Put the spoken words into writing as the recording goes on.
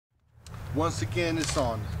Once again, it's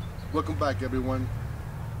on. Welcome back, everyone.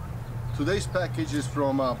 Today's package is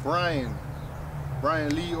from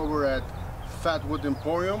Brian Lee over at Fatwood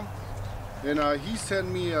Emporium, and he sent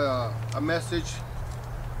me a message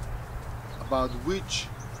about which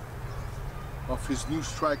of his new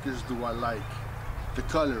strikers do I like, the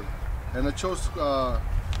color, and I chose.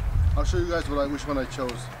 I'll show you guys which one I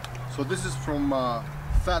chose. So this is from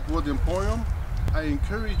Fatwood Emporium. I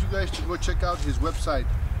encourage you guys to go check out his website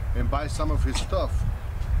and buy some of his stuff.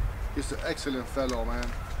 He's an excellent fellow, man.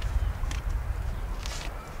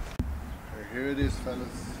 Here it is,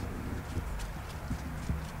 fellas.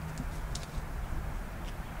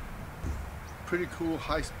 Pretty cool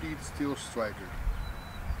high-speed steel striker.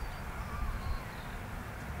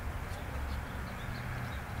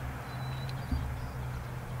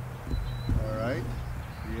 All right.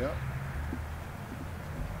 Yep.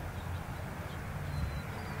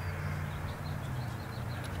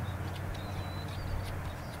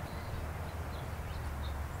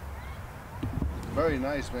 Very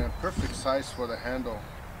nice, man. Perfect size for the handle.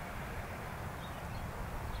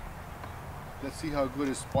 Let's see how good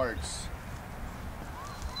it sparks.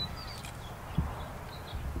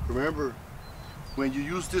 Remember, when you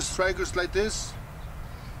use these strikers like this,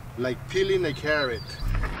 like peeling a carrot.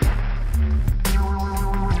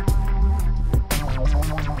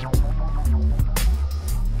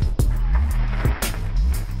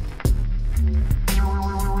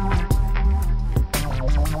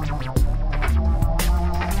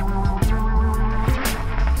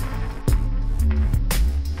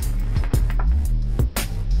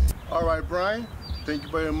 Alright, Brian, thank you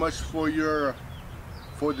very much for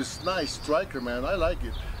this nice striker, man. I like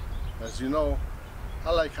it. As you know,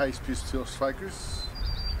 I like high-speed steel strikers.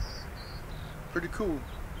 Pretty cool.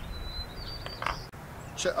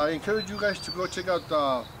 I encourage you guys to go check out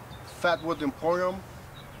Fatwood Emporium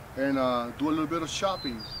and do a little bit of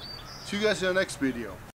shopping. See you guys in the next video.